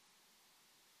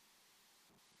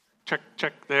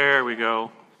Check. There we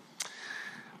go.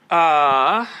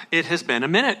 It has been a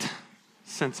minute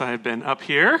since I've been up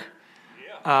here.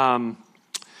 Well,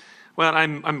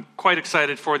 I'm quite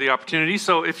excited for the opportunity.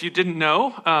 So if you didn't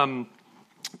know,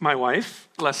 my wife,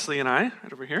 Leslie, and I,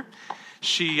 right over here,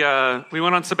 we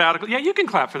went on sabbatical. Yeah, you can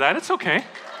clap for that. It's okay.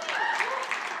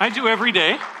 I do every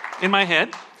day in my head.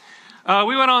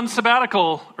 We went on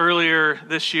sabbatical earlier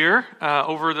this year,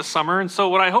 over the summer. And so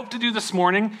what I hope to do this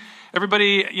morning,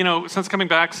 everybody, since coming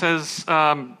back says,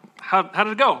 how did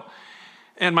it go?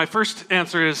 And my first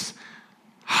answer is,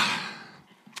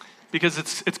 because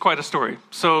it's quite a story.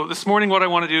 So this morning what I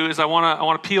want to do is I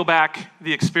want to peel back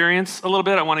the experience a little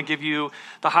bit. I want to give you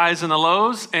the highs and the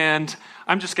lows. And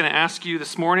I'm just going to ask you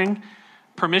this morning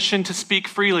permission to speak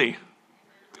freely.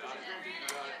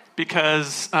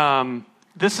 Because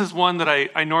this is one that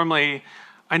I normally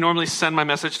send my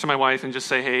message to my wife and just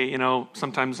say, hey, a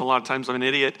lot of times I'm an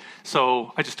idiot,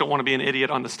 so I just don't want to be an idiot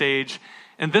on the stage.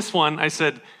 And this one, I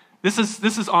said, this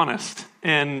is honest.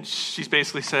 And she's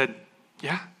basically said,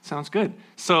 yeah, sounds good.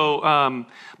 So,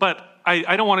 but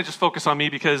I don't want to just focus on me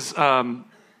because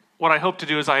what I hope to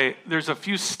do is there's a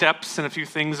few steps and a few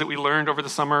things that we learned over the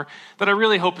summer that I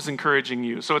really hope is encouraging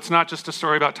you. So it's not just a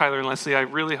story about Tyler and Leslie. I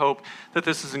really hope that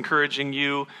this is encouraging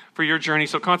you for your journey.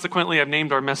 So consequently, I've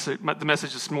named the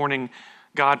message this morning,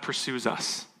 God Pursues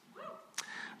Us.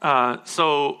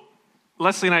 So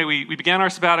Leslie and I, we began our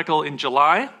sabbatical in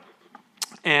July,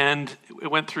 and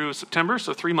it went through September,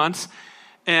 so 3 months.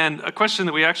 And a question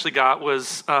that we actually got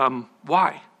was,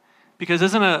 why? Because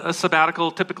isn't a sabbatical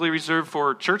typically reserved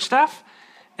for church staff?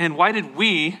 And why did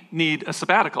we need a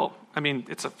sabbatical? I mean,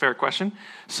 it's a fair question.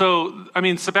 So,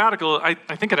 sabbatical, I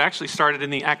think it actually started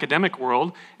in the academic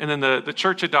world, and then the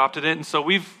church adopted it. And so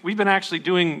we've been actually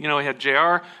doing, we had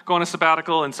JR go on a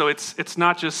sabbatical, and so it's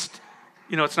not just,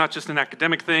 it's not just an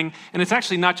academic thing, and it's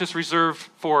actually not just reserved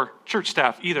for church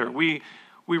staff either. We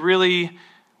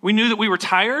knew that we were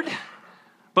tired,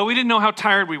 but we didn't know how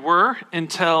tired we were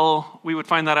until we would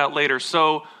find that out later.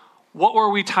 So what were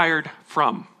we tired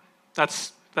from?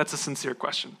 That's a sincere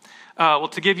question. Well,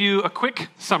 to give you a quick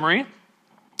summary,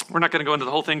 we're not going to go into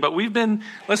the whole thing, but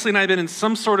Leslie and I have been in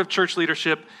some sort of church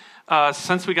leadership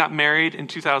since we got married in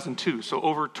 2002. So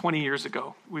over 20 years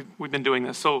ago, we've been doing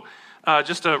this. So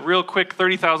just a real quick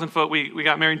 30,000 foot, we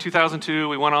got married in 2002.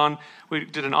 We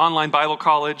did an online Bible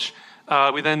college.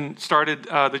 We then started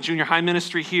the junior high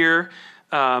ministry here.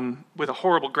 With a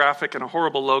horrible graphic and a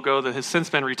horrible logo that has since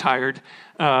been retired.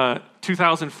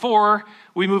 2004,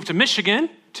 we moved to Michigan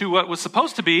to what was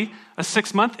supposed to be a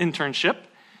 6-month internship.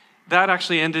 That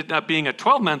actually ended up being a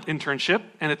 12-month internship.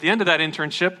 And at the end of that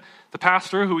internship, the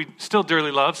pastor, who we still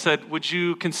dearly love, said, would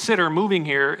you consider moving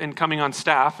here and coming on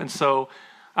staff? And so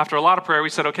after a lot of prayer, we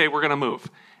said, okay, we're going to move.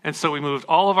 And so we moved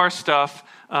all of our stuff.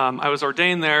 I was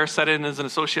ordained there, set in as an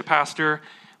associate pastor.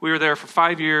 We were there for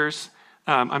 5 years.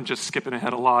 I'm just skipping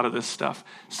ahead a lot of this stuff.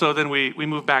 So then we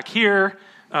moved back here,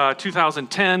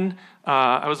 2010.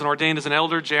 I was ordained as an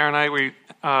elder. JR and I, we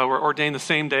were ordained the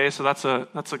same day, so that's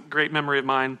a great memory of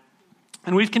mine.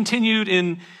 And we've continued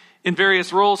in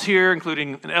various roles here,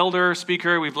 including an elder,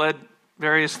 speaker. We've led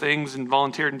various things and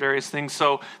volunteered in various things.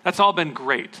 So that's all been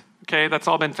great, okay? That's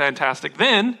all been fantastic.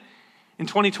 Then, in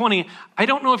 2020, I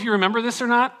don't know if you remember this or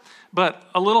not, but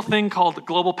a little thing called the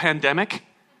global pandemic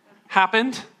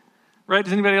happened. Right?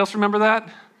 Does anybody else remember that?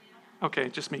 Okay,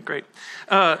 just me. Great.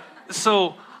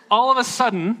 So all of a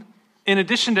sudden, in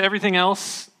addition to everything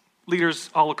else leaders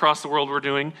all across the world were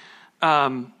doing,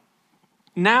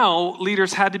 now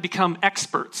leaders had to become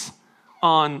experts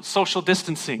on social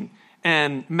distancing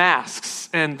and masks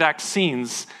and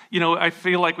vaccines. I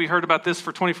feel like we heard about this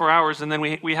for 24 hours, and then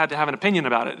we had to have an opinion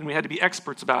about it, and we had to be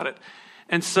experts about it.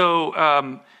 And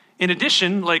so in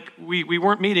addition, we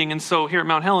weren't meeting, and so here at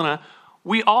Mount Helena,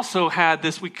 we also had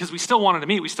this, because we still wanted to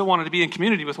meet, we still wanted to be in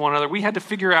community with one another. We had to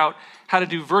figure out how to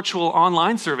do virtual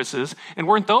online services, and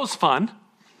weren't those fun?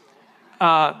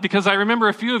 Because I remember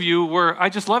a few of you I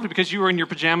just loved it because you were in your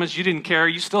pajamas, you didn't care,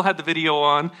 you still had the video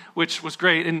on, which was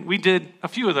great, and we did a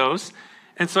few of those.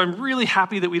 And so I'm really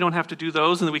happy that we don't have to do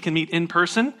those and that we can meet in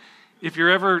person. If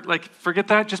you're ever forget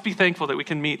that, just be thankful that we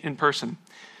can meet in person.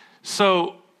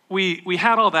 So we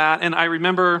had all that, and I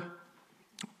remember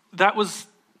that was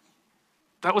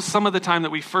some of the time that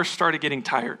we first started getting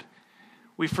tired.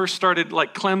 We first started,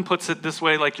 Clem puts it this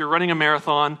way, you're running a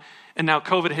marathon, and now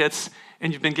COVID hits,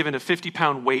 and you've been given a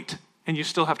 50-pound weight, and you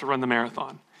still have to run the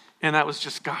marathon. And that was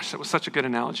just, that was such a good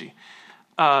analogy.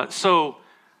 So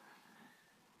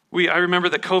I remember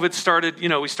that COVID started,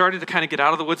 we started to kind of get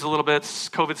out of the woods a little bit.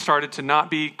 COVID started to not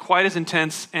be quite as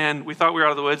intense, and we thought we were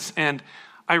out of the woods. And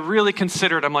I really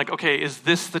considered, I'm like, okay, is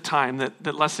this the time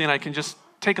that Leslie and I can just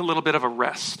take a little bit of a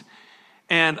rest?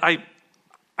 And I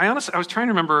honestly, I was trying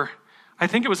to remember, I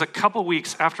think it was a couple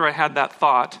weeks after I had that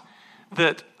thought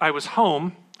that I was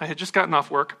home. I had just gotten off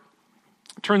work,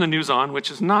 turned the news on, which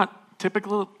is not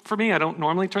typical for me. I don't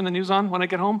normally turn the news on when I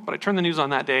get home, but I turned the news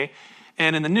on that day.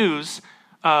 And in the news,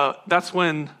 that's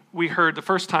when we heard the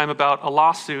first time about a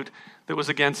lawsuit that was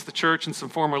against the church and some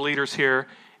former leaders here.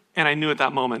 And I knew at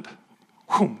that moment,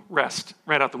 rest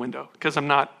right out the window, because we're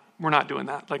not doing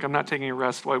that. Like, I'm not taking a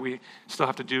rest while we still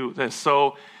have to do this.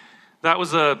 So that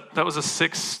was a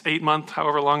 6-8 month,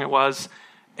 however long it was.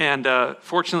 And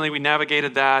fortunately, we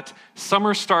navigated that.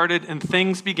 Summer started and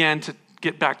things began to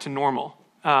get back to normal.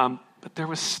 But there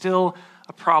was still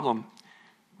a problem.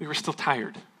 We were still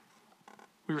tired.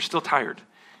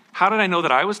 How did I know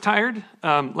that I was tired?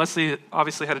 Leslie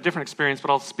obviously had a different experience,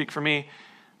 but I'll speak for me.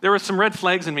 There were some red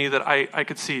flags in me that I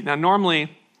could see. Now,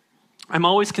 normally, I'm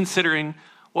always considering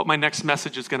what my next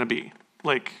message is going to be.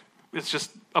 Like, it's just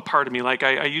a part of me. Like,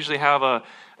 I usually have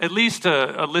at least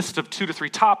a list of 2 to 3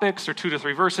 topics or 2 to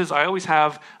 3 verses.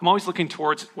 I'm always looking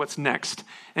towards what's next.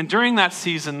 And during that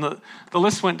season, the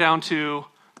list went down to,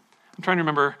 I'm trying to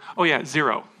remember,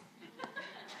 0.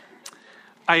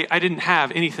 I didn't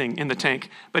have anything in the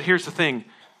tank. But here's the thing.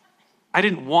 I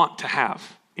didn't want to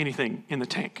have anything in the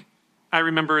tank. I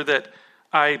remember that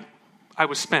I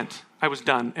was spent. I was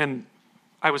done. And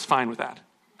I was fine with that.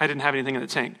 I didn't have anything in the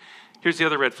tank. Here's the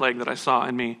other red flag that I saw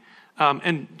in me.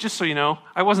 And just so you know,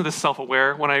 I wasn't this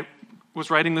self-aware. When I was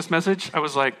writing this message, I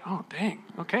was like, oh, dang,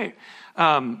 okay.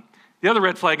 The other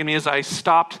red flag in me is I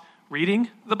stopped reading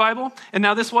the Bible. And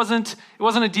now it wasn't a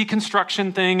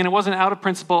deconstruction thing, and it wasn't out of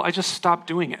principle. I just stopped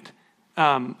doing it.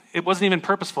 It wasn't even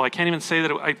purposeful. I can't even say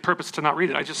that I purposed to not read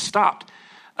it. I just stopped.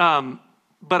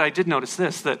 But I did notice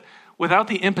this, that without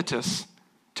the impetus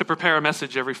to prepare a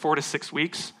message every 4 to 6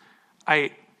 weeks,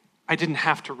 I didn't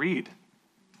have to read,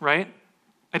 right?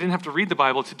 I didn't have to read the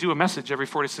Bible to do a message every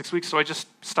 4 to 6 weeks, so I just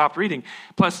stopped reading.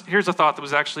 Plus, here's a thought that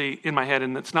was actually in my head,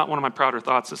 and it's not one of my prouder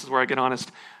thoughts. This is where I get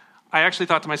honest. I actually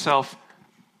thought to myself,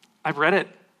 I've read it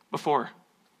before,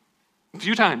 a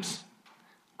few times.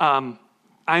 I'm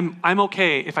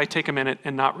okay if I take a minute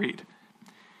and not read.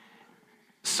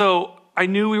 So I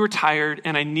knew we were tired,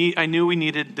 and I knew we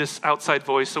needed this outside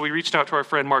voice. So we reached out to our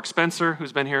friend Mark Spencer,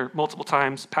 who's been here multiple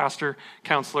times, pastor,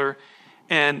 counselor.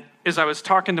 And as I was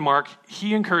talking to Mark,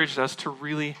 he encouraged us to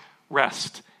really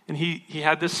rest. And he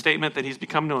had this statement that he's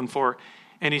become known for,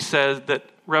 and he says that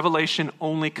revelation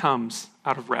only comes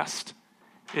out of rest.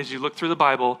 As you look through the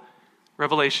Bible,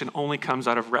 revelation only comes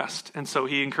out of rest. And so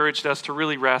he encouraged us to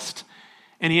really rest.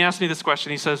 And he asked me this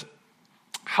question. He says,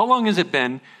 how long has it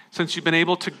been since you've been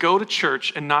able to go to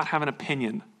church and not have an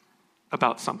opinion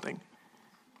about something?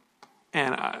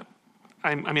 And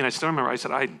I still remember, I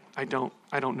said, I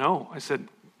don't know. I said,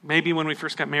 maybe when we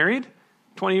first got married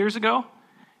 20 years ago.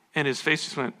 And his face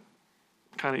just went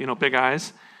kind of, big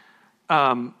eyes.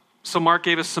 So Mark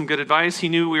gave us some good advice. He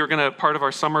knew part of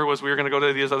our summer was we were going to go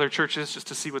to these other churches just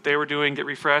to see what they were doing, get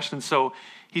refreshed. And so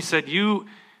he said,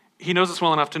 he knows us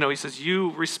well enough to know, he says,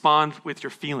 you respond with your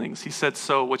feelings. He said,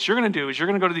 so what you're going to do is you're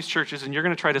going to go to these churches and you're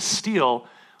going to try to steal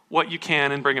what you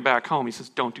can and bring it back home. He says,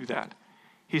 don't do that.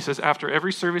 He says, after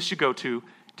every service you go to,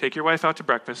 take your wife out to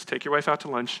breakfast, take your wife out to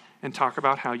lunch, and talk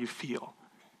about how you feel,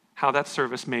 how that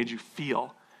service made you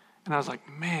feel. And I was like,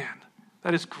 man,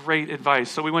 that is great advice.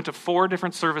 So we went to 4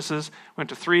 different services, went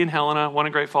to 3 in Helena, 1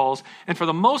 in Great Falls. And for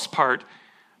the most part,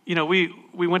 we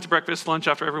went to breakfast, lunch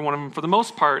after every one of them. For the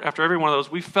most part, after every one of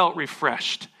those, we felt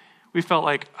refreshed. We felt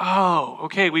like, oh,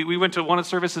 okay. We went to one of the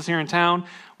services here in town.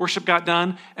 Worship got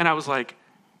done. And I was like,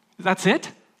 that's it?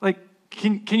 Like,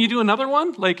 can you do another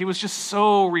one? Like, it was just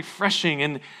so refreshing.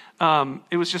 And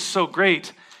it was just so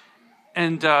great.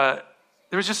 And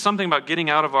there was just something about getting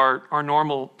out of our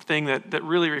normal thing that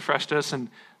really refreshed us. And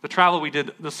the travel we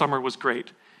did this summer was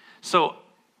great. So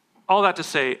all that to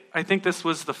say, I think this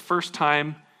was the first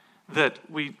time that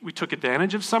we took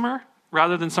advantage of summer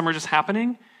rather than summer just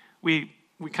happening. We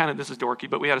kind of, this is dorky,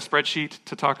 but we had a spreadsheet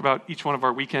to talk about each one of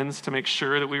our weekends to make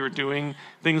sure that we were doing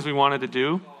things we wanted to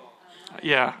do.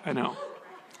 Yeah, I know.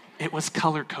 It was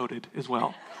color-coded as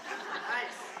well.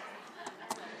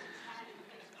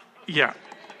 Yeah.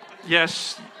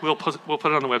 Yes, we'll put it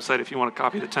on the website if you want to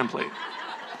copy the template.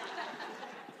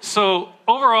 So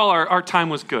overall, our time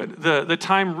was good. The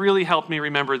time really helped me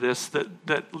remember this,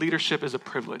 that leadership is a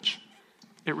privilege.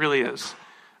 It really is.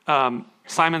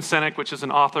 Simon Sinek, which is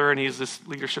an author, and he's this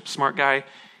leadership smart guy,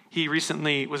 he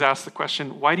recently was asked the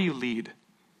question, why do you lead?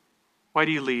 Why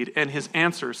do you lead? And his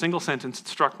answer, single sentence,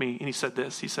 struck me, and he said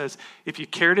this. He says, if you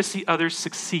care to see others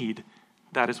succeed,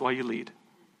 that is why you lead.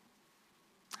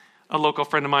 A local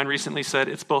friend of mine recently said,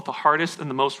 it's both the hardest and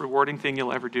the most rewarding thing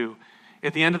you'll ever do.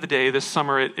 At the end of the day, this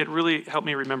summer, it really helped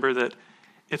me remember that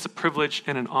it's a privilege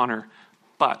and an honor,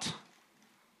 but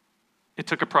it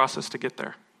took a process to get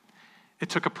there. It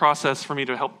took a process for me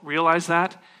to help realize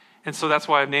that, and so that's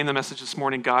why I've named the message this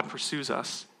morning, God Pursues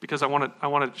Us, because I want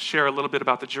to share a little bit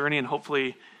about the journey, and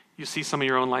hopefully you see some of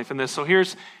your own life in this. So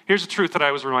here's a truth that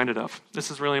I was reminded of.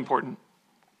 This is really important.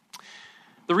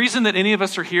 The reason that any of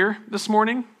us are here this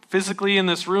morning, physically in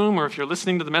this room, or if you're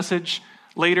listening to the message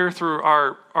later through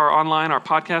our online, our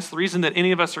podcast, the reason that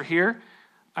any of us are here,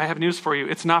 I have news for you.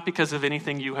 It's not because of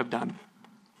anything you have done.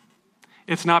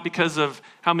 It's not because of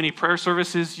how many prayer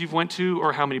services you've went to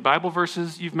or how many Bible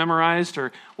verses you've memorized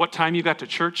or what time you got to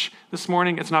church this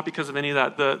morning. It's not because of any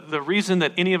of that. The reason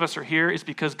that any of us are here is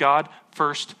because God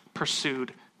first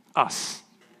pursued us.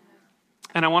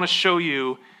 And I want to show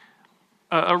you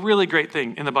a really great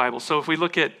thing in the Bible. So if we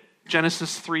look at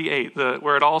Genesis 3:8,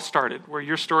 where it all started, where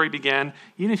your story began,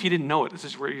 even if you didn't know it, this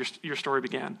is where your story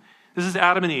began. This is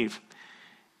Adam and Eve.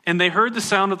 And they heard the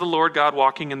sound of the Lord God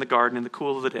walking in the garden in the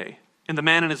cool of the day. And the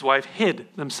man and his wife hid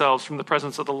themselves from the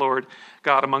presence of the Lord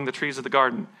God among the trees of the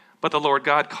garden. But the Lord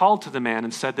God called to the man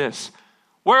and said this,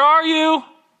 "Where are you?"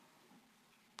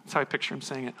 That's how I picture him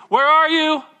saying it. "Where are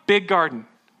you?" Big garden.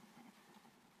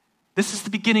 This is the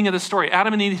beginning of the story.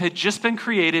 Adam and Eve had just been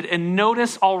created, and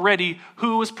notice already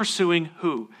who was pursuing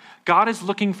who. God is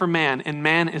looking for man, and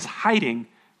man is hiding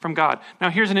from God. Now,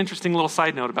 here's an interesting little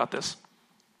side note about this.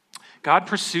 God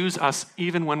pursues us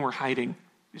even when we're hiding.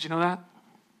 Did you know that?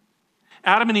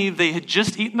 Adam and Eve, they had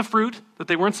just eaten the fruit that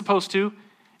they weren't supposed to,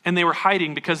 and they were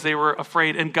hiding because they were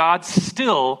afraid, and God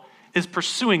still is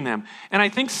pursuing them. And I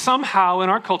think somehow in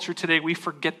our culture today, we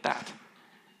forget that.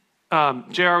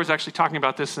 JR was actually talking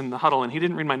about this in the huddle, and he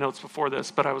didn't read my notes before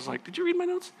this, but I was like, did you read my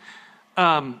notes?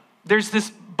 There's this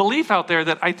belief out there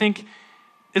that I think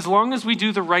as long as we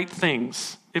do the right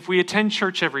things, if we attend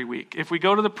church every week, if we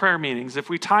go to the prayer meetings, if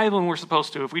we tithe when we're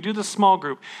supposed to, if we do the small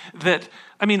group,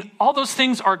 all those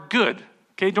things are good.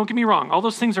 Okay, don't get me wrong. All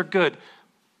those things are good,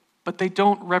 but they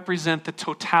don't represent the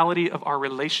totality of our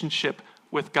relationship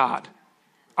with God.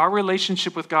 Our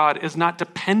relationship with God is not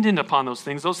dependent upon those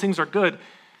things. Those things are good.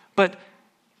 But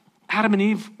Adam and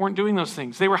Eve weren't doing those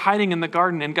things. They were hiding in the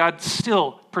garden, and God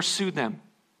still pursued them.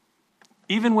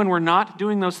 Even when we're not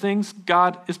doing those things,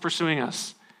 God is pursuing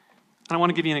us. And I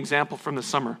want to give you an example from the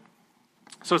summer.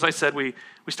 So as I said, we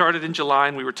started in July,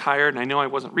 and we were tired, and I know I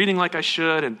wasn't reading like I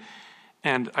should,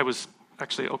 and I was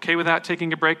actually okay with that,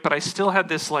 taking a break, but I still had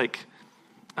this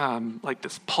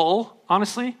this pull,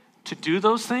 honestly, to do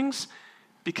those things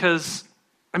because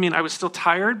I was still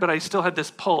tired, but I still had this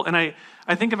pull. And I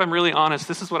think if I'm really honest,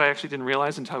 this is what I actually didn't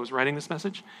realize until I was writing this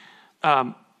message.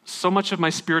 So much of my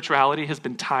spirituality has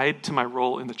been tied to my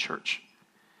role in the church.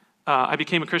 I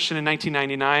became a Christian in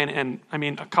 1999,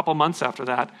 and a couple months after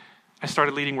that, I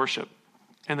started leading worship.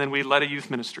 And then we led a youth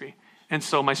ministry. And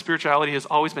so my spirituality has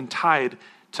always been tied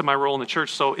to my role in the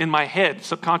church. So in my head,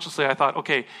 subconsciously, I thought,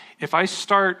 okay, if I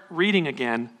start reading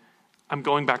again, I'm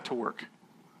going back to work.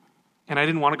 And I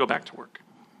didn't want to go back to work.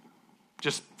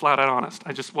 Just flat out honest.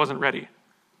 I just wasn't ready.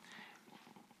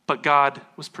 But God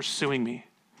was pursuing me.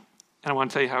 And I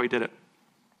want to tell you how he did it.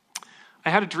 I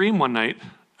had a dream one night,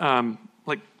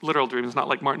 literal dream. It's not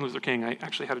like Martin Luther King. I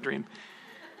actually had a dream.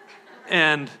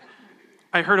 And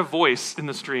I heard a voice in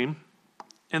this dream.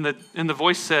 And the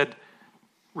voice said,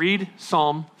 "Read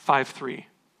Psalm 5:3.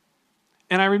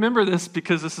 And I remember this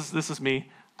because this is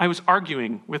me. I was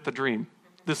arguing with the dream,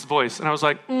 this voice. And I was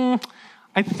like,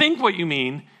 I think what you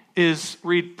mean is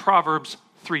read Proverbs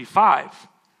 3:5.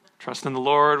 Trust in the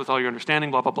Lord with all your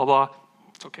understanding, blah, blah, blah, blah.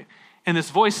 It's okay. And this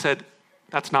voice said,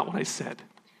 that's not what I said.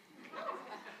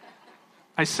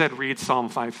 I said, read Psalm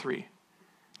 5:3.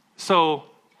 So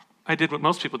I did what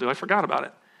most people do. I forgot about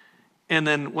it. And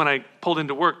then when I pulled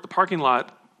into work, the parking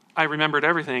lot, I remembered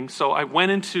everything. So I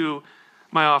went into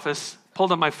my office,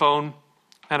 pulled up my phone,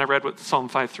 and I read what Psalm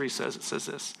 5:3 says. It says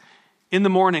this: "In the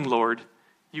morning, Lord,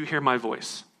 you hear my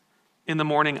voice. In the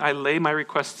morning, I lay my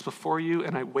requests before you,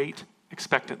 and I wait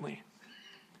expectantly."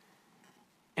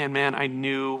 And man, I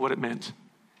knew what it meant.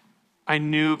 I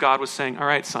knew God was saying, all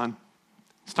right, son,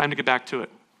 it's time to get back to it.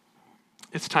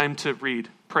 It's time to read,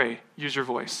 pray, use your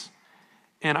voice.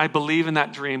 And I believe in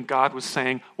that dream, God was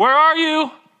saying, where are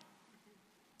you?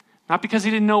 Not because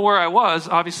he didn't know where I was,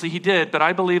 obviously he did, but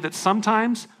I believe that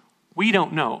sometimes we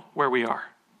don't know where we are.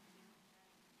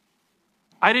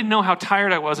 I didn't know how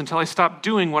tired I was until I stopped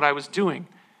doing what I was doing.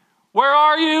 Where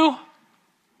are you?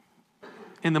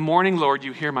 In the morning, Lord,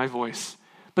 you hear my voice.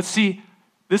 But see,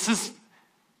 this is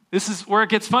This is where it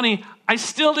gets funny. I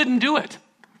still didn't do it.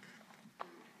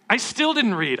 I still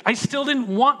didn't read. I still didn't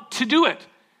want to do it.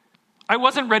 I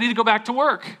wasn't ready to go back to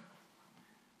work.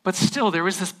 But still, there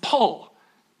was this pull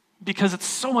because it's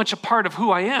so much a part of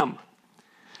who I am.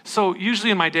 So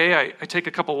usually in my day, I take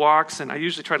a couple walks, and I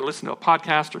usually try to listen to a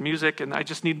podcast or music, and I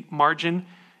just need margin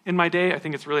in my day. I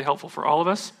think it's really helpful for all of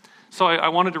us. So I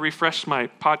wanted to refresh my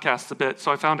podcasts a bit,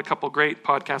 so I found a couple great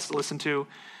podcasts to listen to.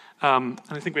 And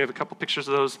I think we have a couple pictures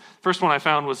of those. First one I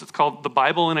found it's called The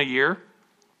Bible in a Year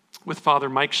with Father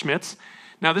Mike Schmitz.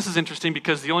 Now this is interesting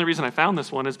because the only reason I found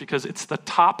this one is because it's the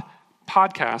top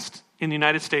podcast in the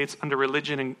United States under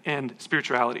religion and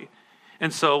spirituality.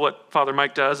 And so what Father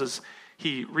Mike does is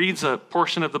he reads a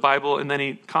portion of the Bible and then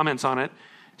he comments on it.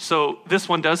 So this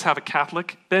one does have a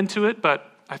Catholic bend to it,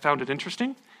 but I found it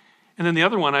interesting. And then the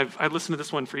other one, I've listened to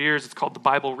this one for years. It's called The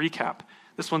Bible Recap.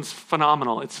 This one's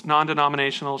phenomenal. It's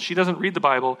non-denominational. She doesn't read the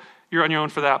Bible. You're on your own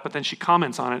for that, but then she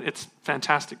comments on it. It's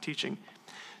fantastic teaching.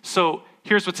 So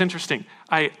here's what's interesting.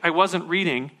 I wasn't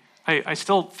reading. I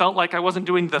still felt like I wasn't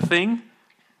doing the thing,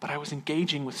 but I was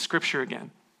engaging with Scripture again.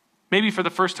 Maybe for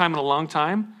the first time in a long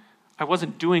time, I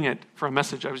wasn't doing it for a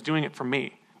message. I was doing it for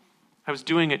me. I was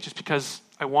doing it just because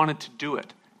I wanted to do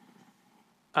it.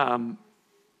 And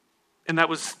that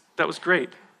was great.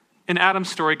 In Adam's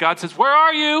story, God says, "Where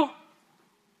are you?"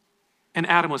 And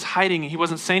Adam was hiding, and he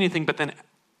wasn't saying anything, but then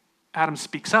Adam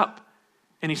speaks up,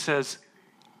 and he says,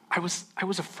 I was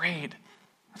afraid.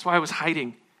 That's why I was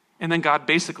hiding. And then God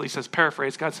basically says,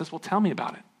 paraphrase, God says, well, tell me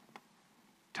about it.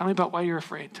 Tell me about why you're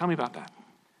afraid. Tell me about that.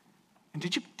 And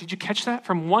did you catch that?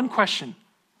 From one question,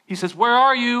 he says, where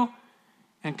are you?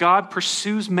 And God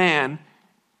pursues man,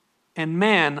 and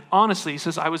man, honestly, he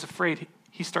says, I was afraid.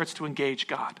 He starts to engage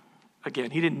God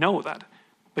again. He didn't know that,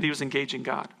 but he was engaging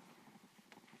God.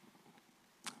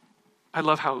 I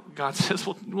love how God says,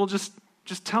 well,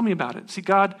 just tell me about it. See,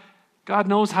 God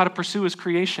knows how to pursue his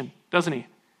creation, doesn't he?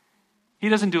 He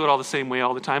doesn't do it all the same way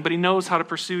all the time, but he knows how to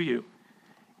pursue you.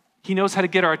 He knows how to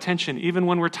get our attention, even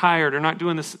when we're tired or not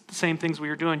doing the same things we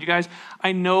were doing. You guys,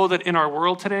 I know that in our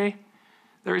world today,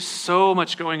 there is so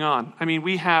much going on. I mean,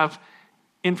 we have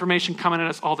information coming at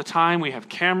us all the time. We have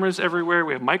cameras everywhere.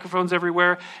 We have microphones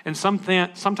everywhere. And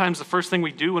sometimes the first thing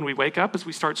we do when we wake up is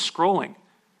we start scrolling.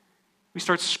 We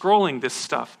start scrolling this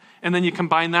stuff. And then you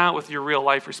combine that with your real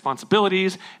life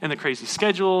responsibilities and the crazy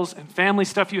schedules and family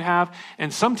stuff you have.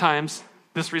 And sometimes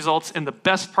this results in the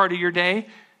best part of your day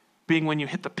being when you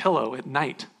hit the pillow at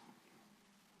night.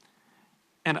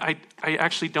 And I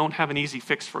actually don't have an easy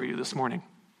fix for you this morning.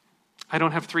 I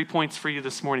don't have 3 points for you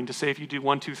this morning to say if you do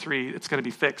 1, 2, 3, it's going to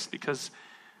be fixed, because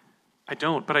I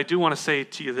don't. But I do want to say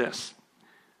to you this,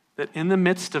 that in the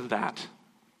midst of that,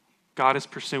 God is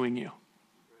pursuing you.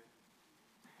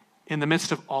 In the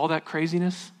midst of all that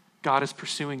craziness, God is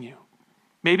pursuing you.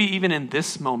 Maybe even in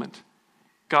this moment,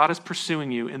 God is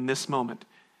pursuing you in this moment.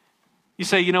 You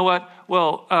say, you know what?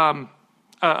 Well,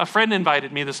 a friend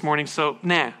invited me this morning, so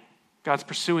God's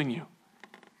pursuing you.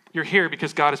 You're here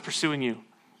because God is pursuing you.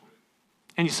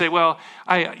 And you say, well,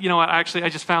 I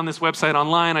just found this website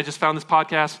online. I just found this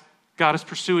podcast. God is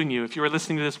pursuing you. If you are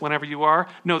listening to this whenever you are,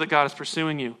 know that God is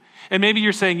pursuing you. And maybe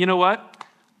you're saying, you know what?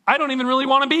 I don't even really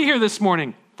want to be here this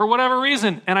morning for whatever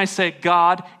reason. And I say,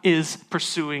 God is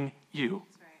pursuing you.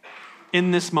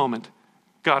 In this moment,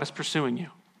 God is pursuing you.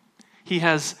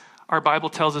 Our Bible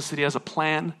tells us that he has a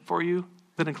plan for you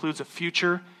that includes a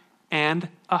future and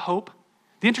a hope.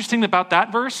 The interesting thing about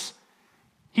that verse,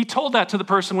 he told that to the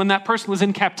person when that person was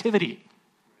in captivity.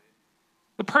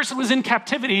 The person was in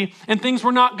captivity and things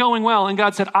were not going well. And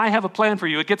God said, I have a plan for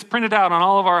you. It gets printed out on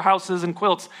all of our houses and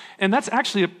quilts. And that's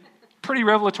actually a pretty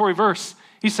revelatory verse.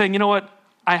 He's saying, you know what?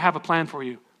 I have a plan for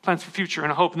you. Plans for future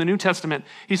and a hope. In the New Testament,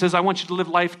 he says, I want you to live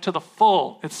life to the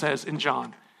full, it says in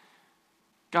John.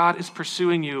 God is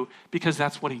pursuing you because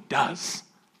that's what he does.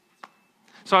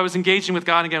 So I was engaging with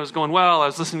God again. It was going well. I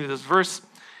was listening to this verse,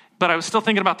 but I was still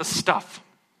thinking about the stuff.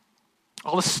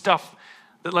 All the stuff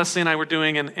that Leslie and I were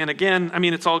doing. And again, I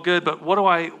mean, it's all good, but what do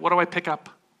I pick up?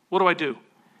 What do I do?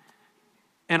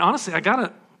 And honestly, I got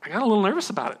a little nervous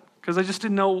about it because I just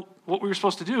didn't know what we were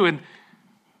supposed to do. And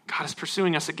God is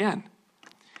pursuing us again.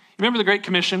 You remember the Great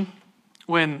Commission?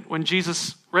 When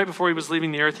Jesus, right before he was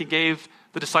leaving the earth, he gave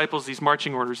the disciples these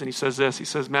marching orders. And he says this, he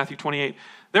says, Matthew 28,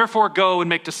 therefore go and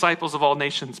make disciples of all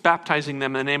nations, baptizing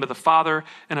them in the name of the Father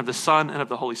and of the Son and of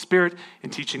the Holy Spirit,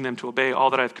 and teaching them to obey all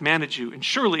that I have commanded you. And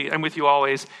surely I'm with you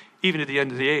always, even to the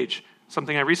end of the age.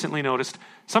 Something I recently noticed,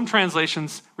 some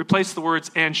translations replace the words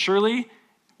and surely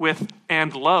with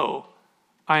and lo,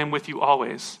 I am with you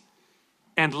always.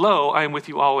 And lo, I am with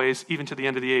you always, even to the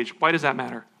end of the age. Why does that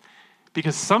matter?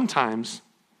 Because sometimes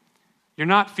you're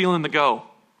not feeling the go,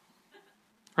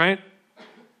 right?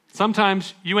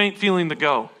 Sometimes you ain't feeling the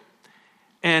go.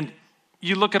 And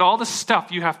you look at all the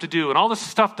stuff you have to do and all the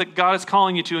stuff that God is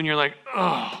calling you to, and you're like,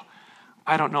 oh,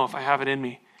 I don't know if I have it in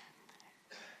me.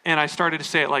 And I started to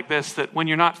say it like this, that when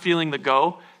you're not feeling the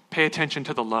go, pay attention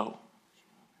to the low.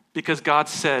 Because God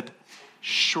said,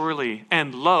 surely,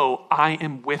 and lo, I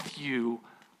am with you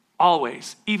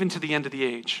always, even to the end of the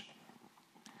age.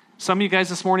 Some of you guys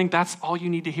this morning, that's all you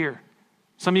need to hear.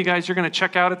 Some of you guys, you're going to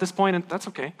check out at this point, and that's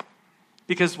okay.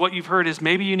 Because what you've heard is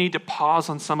maybe you need to pause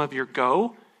on some of your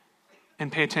go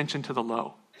and pay attention to the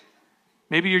low.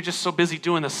 Maybe you're just so busy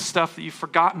doing the stuff that you've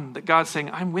forgotten that God's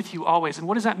saying, I'm with you always. And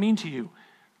what does that mean to you?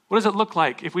 What does it look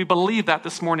like if we believe that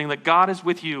this morning, that God is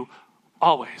with you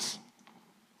always?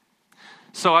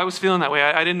 So I was feeling that way.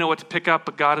 I didn't know what to pick up,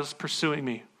 but God was pursuing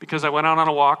me because I went out on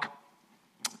a walk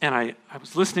and I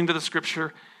was listening to the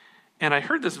scripture and I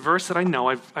heard this verse that I know,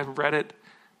 I've read it,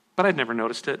 but I'd never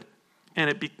noticed it.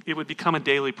 And it would become a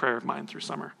daily prayer of mine through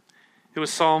summer. It was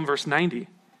Psalm verse 90,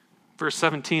 verse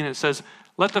 17. And it says,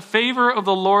 let the favor of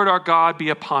the Lord our God be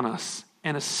upon us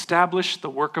and establish the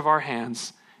work of our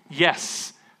hands.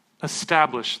 Yes,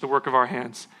 establish the work of our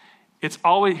hands. It's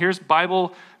always, here's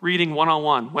Bible reading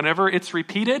 101. Whenever it's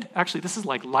repeated, actually this is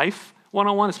like life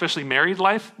 101, especially married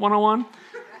life 101.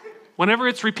 Whenever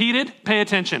it's repeated, pay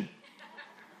attention.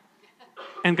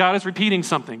 And God is repeating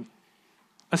something.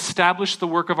 Establish the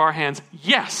work of our hands.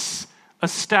 Yes,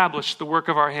 establish the work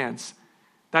of our hands.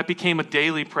 That became a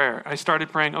daily prayer. I started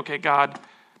praying, okay, God,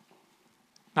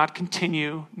 not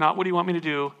continue, not what do you want me to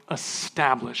do,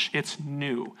 establish. It's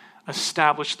new.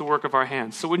 Establish the work of our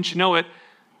hands. So wouldn't you know it,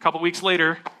 a couple weeks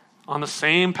later, on the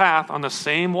same path, on the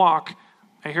same walk,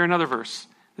 I hear another verse,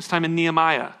 this time in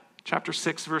Nehemiah, chapter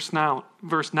 6, verse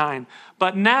 9.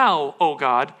 But now, O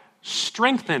God,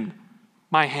 strengthen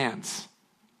my hands.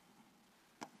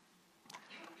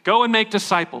 Go and make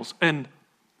disciples. And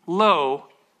lo,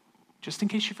 just in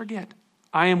case you forget,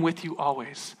 I am with you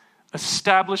always.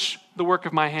 Establish the work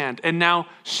of my hand. And now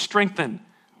strengthen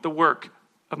the work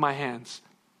of my hands.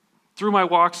 Through my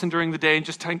walks and during the day and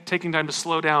just taking time to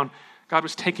slow down, God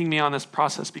was taking me on this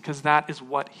process because that is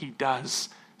what he does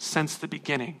since the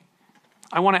beginning.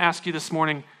 I want to ask you this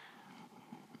morning,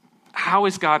 how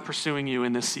is God pursuing you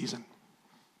in this season?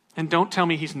 And don't tell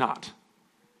me he's not.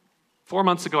 4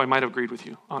 months ago, I might have agreed with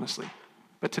you, honestly.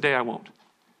 But today I won't.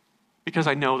 Because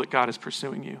I know that God is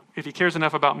pursuing you. If he cares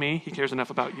enough about me, he cares enough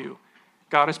about you.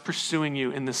 God is pursuing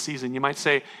you in this season. You might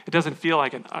say, it doesn't feel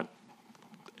like it.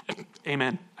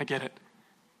 Amen. I get it.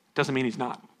 Doesn't mean he's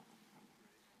not.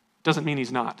 Doesn't mean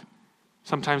he's not.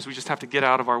 Sometimes we just have to get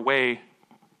out of our way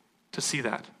to see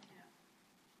that.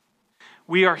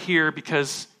 We are here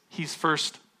because he's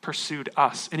first pursued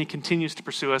us, and he continues to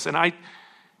pursue us. And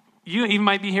you even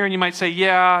might be here and you might say,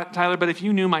 yeah, Tyler, but if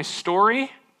you knew my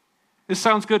story, this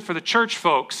sounds good for the church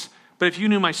folks, but if you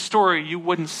knew my story, you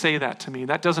wouldn't say that to me.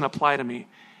 That doesn't apply to me.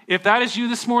 If that is you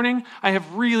this morning, I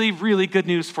have really, really good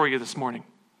news for you this morning.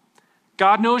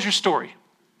 God knows your story.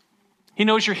 He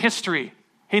knows your history.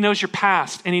 He knows your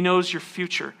past, and he knows your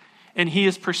future. And he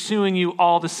is pursuing you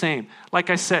all the same. Like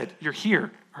I said, you're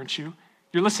here, aren't you?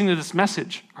 You're listening to this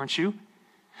message, aren't you?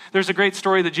 There's a great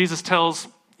story that Jesus tells.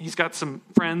 He's got some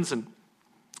friends, and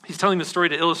he's telling the story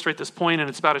to illustrate this point, and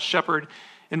it's about a shepherd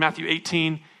in Matthew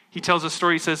 18. He tells a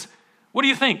story. He says, what do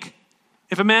you think?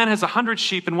 If a man has 100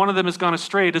 sheep and one of them has gone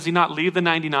astray, does he not leave the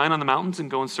 99 on the mountains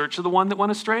and go in search of the one that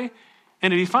went astray?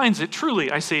 And if he finds it,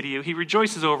 truly, I say to you, he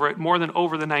rejoices over it more than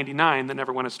over the 99 that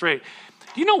never went astray.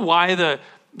 Do you know why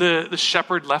the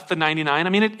shepherd left the 99? I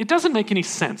mean, it doesn't make any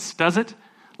sense, does it?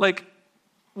 Like,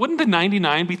 wouldn't the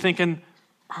 99 be thinking,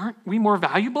 aren't we more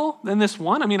valuable than this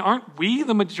one? I mean, aren't we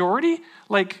the majority?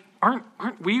 Like, aren't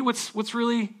we what's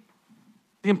really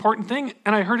the important thing?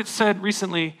 And I heard it said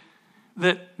recently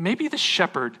that maybe the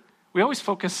shepherd, we always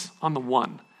focus on the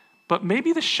one, but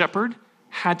maybe the shepherd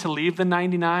had to leave the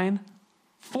 99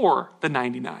 for the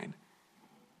 99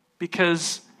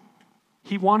 because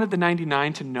he wanted the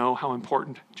 99 to know how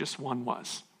important just one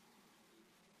was.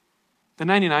 The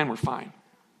 99 were fine,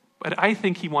 but I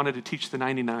think he wanted to teach the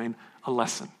 99 a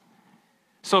lesson.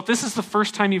 So if this is the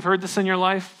first time you've heard this in your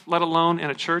life, let alone in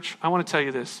a church, I want to tell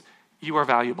you this. You are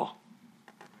valuable.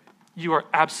 You are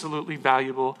absolutely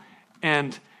valuable.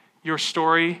 And your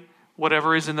story,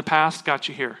 whatever is in the past, got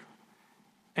you here.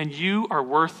 And you are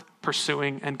worth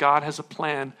pursuing, and God has a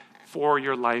plan for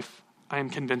your life. I am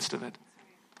convinced of it.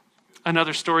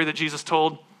 Another story that Jesus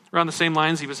told around the same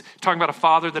lines, he was talking about a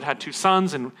father that had two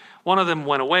sons, and one of them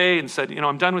went away and said,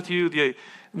 I'm done with you.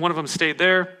 One of them stayed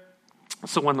there.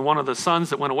 So when one of the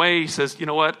sons that went away, he says, you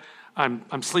know what?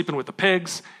 I'm sleeping with the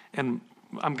pigs, and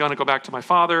I'm going to go back to my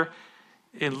father.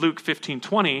 In Luke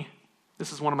 15:20,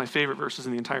 this is one of my favorite verses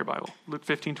in the entire Bible. Luke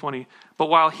 15:20. But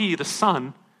while he, the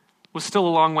son, was still a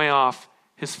long way off,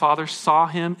 his father saw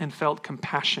him and felt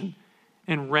compassion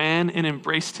and ran and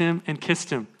embraced him and kissed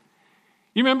him.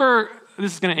 You remember,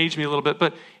 this is going to age me a little bit,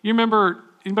 but you remember,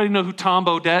 anybody know who Tom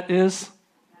Bodett is?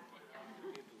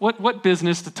 What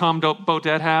business did Tom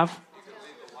Bodett have?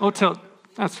 Hotel.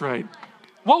 That's right.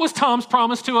 What was Tom's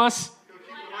promise to us?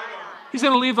 He's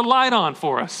going to leave the light on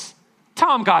for us.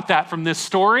 Tom got that from this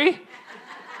story.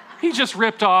 He just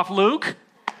ripped off Luke.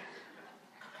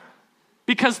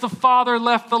 Because the father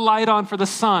left the light on for the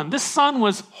son. This son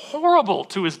was horrible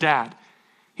to his dad.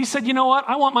 He said, you know what?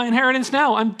 I want my inheritance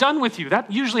now. I'm done with you.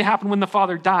 That usually happened when the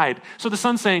father died. So the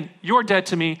son's saying, you're dead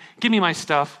to me. Give me my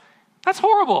stuff. That's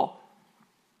horrible.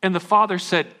 And the father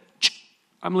said,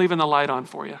 I'm leaving the light on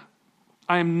for you.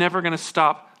 I am never going to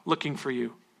stop looking for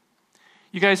you.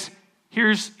 You guys,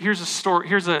 here's a story.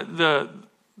 Here's the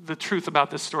truth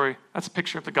about this story. That's a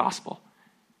picture of the gospel.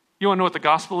 You want to know what the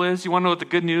gospel is? You want to know what the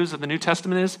good news of the New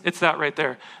Testament is? It's that right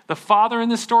there. The Father in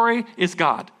this story is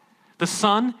God. The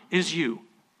Son is you.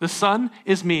 The Son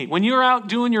is me. When you're out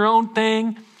doing your own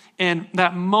thing, and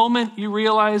that moment you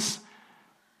realize,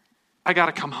 I got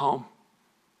to come home.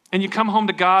 And you come home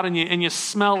to God and you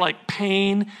smell like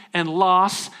pain and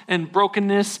loss and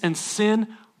brokenness and sin.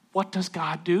 What does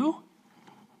God do?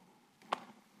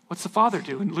 What's the Father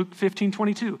do? In Luke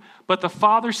 15:22. But the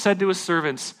Father said to his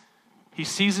servants, he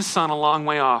sees his son a long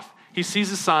way off. He sees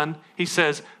his son. He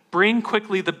says, bring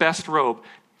quickly the best robe.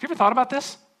 Have you ever thought about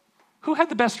this? Who had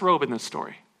the best robe in this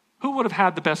story? Who would have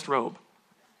had the best robe?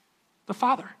 The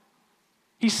Father.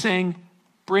 He's saying,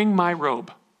 bring my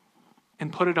robe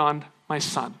and put it on my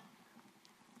son.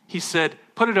 He said,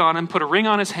 put it on him, put a ring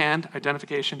on his hand,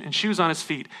 identification, and shoes on his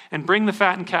feet, and bring the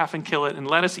fattened calf and kill it, and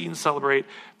let us eat and celebrate.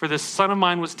 For this son of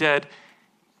mine was dead.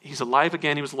 He's alive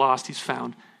again. He was lost. He's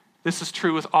found. This is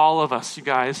true with all of us, you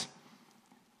guys.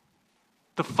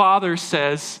 The Father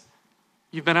says,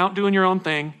 you've been out doing your own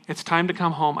thing. It's time to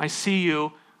come home. I see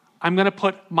you. I'm going to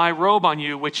put my robe on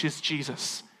you, which is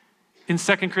Jesus. In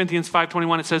 2 Corinthians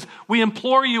 5:21, it says, we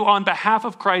implore you on behalf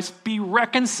of Christ, be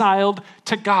reconciled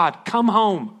to God. Come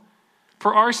home.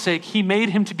 For our sake, he made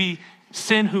him to be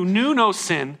sin who knew no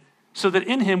sin, so that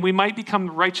in him we might become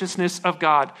the righteousness of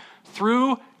God.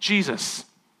 Through Jesus,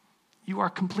 you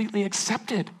are completely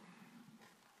accepted.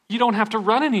 You don't have to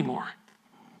run anymore.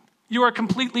 You are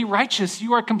completely righteous.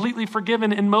 You are completely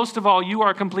forgiven. And most of all, you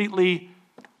are completely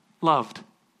loved.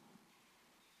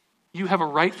 You have a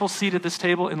rightful seat at this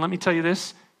table. And let me tell you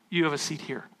this, you have a seat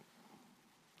here.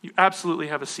 You absolutely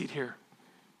have a seat here.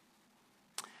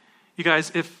 You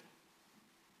guys, if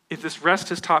this rest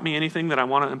has taught me anything that I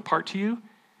want to impart to you,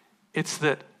 it's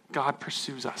that God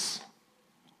pursues us.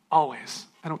 Always.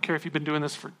 I don't care if you've been doing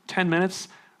this for 10 minutes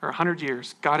or 100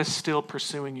 years, God is still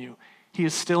pursuing you. He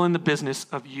is still in the business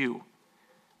of you.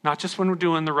 Not just when we're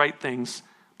doing the right things,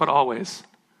 but always.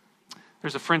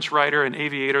 There's a French writer, an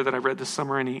aviator that I read this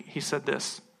summer, and he said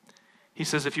this. He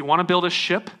says, if you want to build a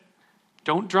ship,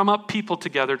 don't drum up people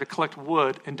together to collect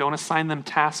wood and don't assign them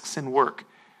tasks and work,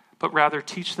 but rather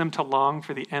teach them to long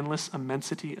for the endless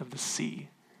immensity of the sea.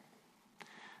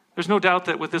 There's no doubt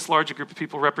that with this larger group of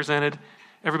people represented,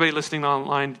 everybody listening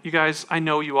online, you guys, I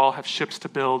know you all have ships to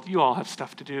build. You all have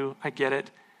stuff to do. I get it.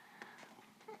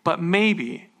 But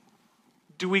maybe,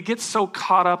 do we get so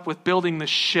caught up with building the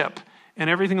ship and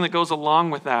everything that goes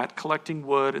along with that, collecting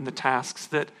wood and the tasks,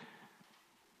 that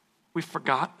we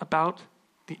forgot about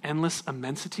the endless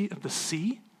immensity of the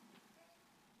sea?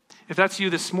 If that's you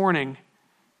this morning,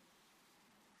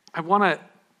 I want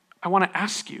to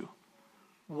ask you,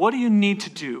 what do you need to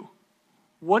do?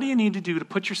 What do you need to do to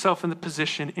put yourself in the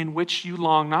position in which you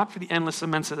long, not for the endless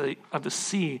immensity of the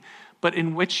sea, but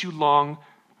in which you long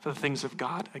for the things of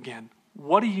God again?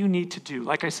 What do you need to do?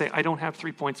 Like I say, I don't have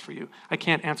 3 points for you. I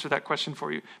can't answer that question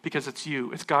for you because it's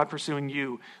you. It's God pursuing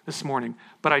you this morning.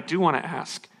 But I do want to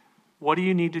ask, what do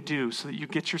you need to do so that you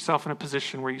get yourself in a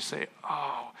position where you say,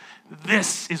 oh,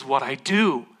 this is what I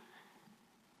do.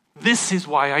 This is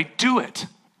why I do it.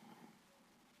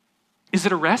 Is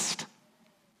it a rest?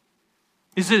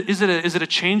 Is it a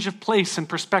change of place and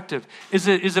perspective? Is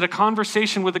it a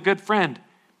conversation with a good friend?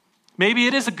 Maybe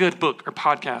it is a good book or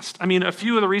podcast. I mean, a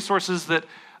few of the resources that,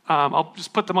 I'll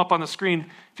just put them up on the screen.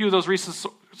 A few of those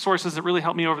resources that really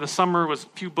helped me over the summer was a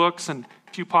few books and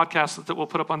a few podcasts that we'll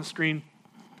put up on the screen.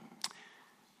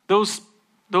 Those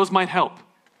might help.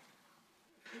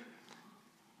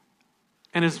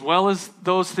 And as well as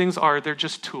those things are, they're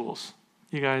just tools,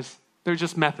 you guys. They're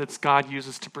just methods God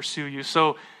uses to pursue you.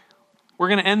 So we're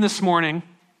going to end this morning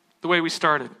the way we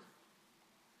started.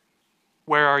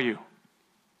 Where are you?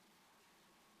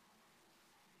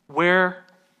 Where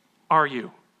are you?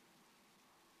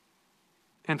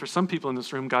 And for some people in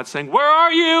this room, God's saying, where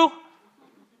are you?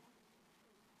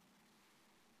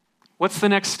 What's the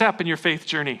next step in your faith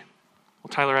journey? Well,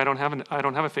 Tyler, I don't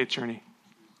have a faith journey.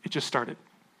 It just started.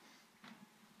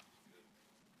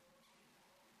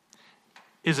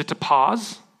 Is it to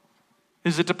pause?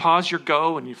 Is it to pause your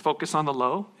go and you focus on the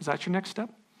low? Is that your next step?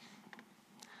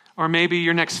 Or maybe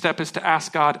your next step is to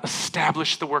ask God,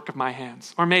 establish the work of my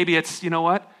hands. Or maybe it's, you know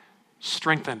what?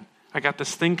 Strengthen. I got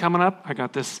this thing coming up. I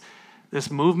got this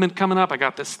movement coming up. I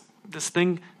got this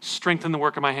thing. Strengthen the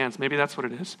work of my hands. Maybe that's what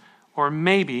it is. Or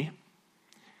maybe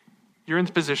you're in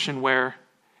the position where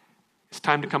it's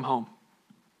time to come home.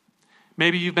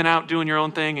 Maybe you've been out doing your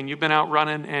own thing and you've been out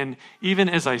running, and even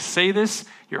as I say this,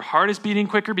 your heart is beating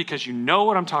quicker because you know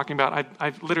what I'm talking about.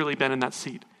 I've literally been in that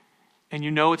seat. And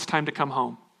you know it's time to come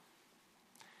home.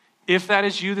 If that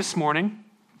is you this morning,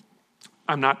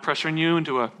 I'm not pressuring you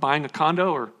into buying a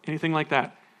condo or anything like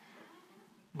that.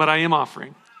 But I am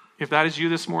offering. If that is you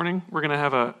this morning, we're going to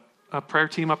have a prayer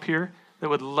team up here that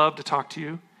would love to talk to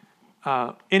you.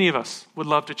 Any of us would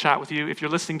love to chat with you. If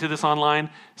you're listening to this online,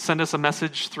 send us a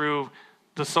message through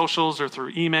the socials or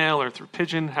through email or through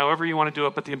Pigeon, however you want to do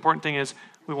it. But the important thing is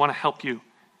we want to help you.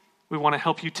 We want to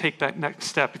help you take that next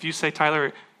step. If you say,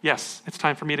 Tyler, yes, it's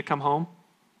time for me to come home,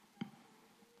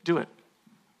 do it.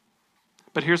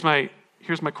 But here's my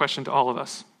question to all of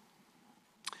us.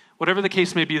 Whatever the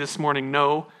case may be this morning,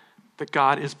 know that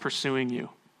God is pursuing you.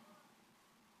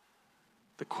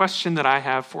 The question that I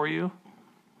have for you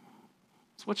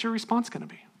is, what's your response going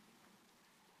to be?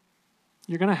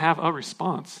 You're going to have a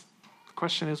response. The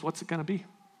question is, what's it going to be?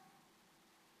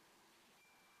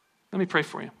 Let me pray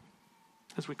for you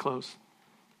as we close.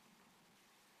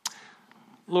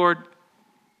 Lord,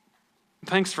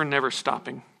 thanks for never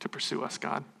stopping to pursue us,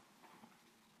 God.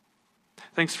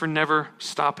 Thanks for never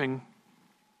stopping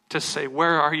to say,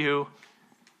 where are you?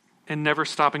 And never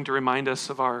stopping to remind us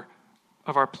of our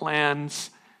plans,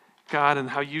 God, and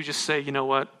how you just say, you know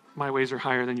what? My ways are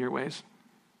higher than your ways.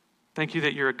 Thank you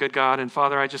that you're a good God. And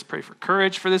Father, I just pray for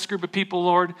courage for this group of people,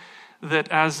 Lord, that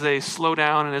as they slow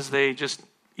down and as they just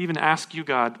even ask you,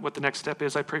 God, what the next step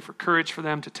is, I pray for courage for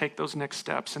them to take those next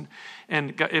steps.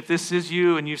 And God, if this is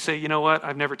you and you say, you know what,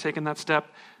 I've never taken that step,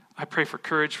 I pray for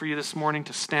courage for you this morning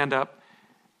to stand up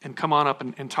and come on up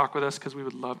and talk with us, because we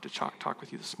would love to talk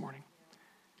with you this morning.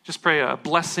 Just pray a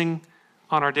blessing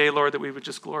on our day, Lord, that we would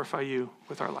just glorify you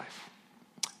with our life.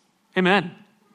 Amen.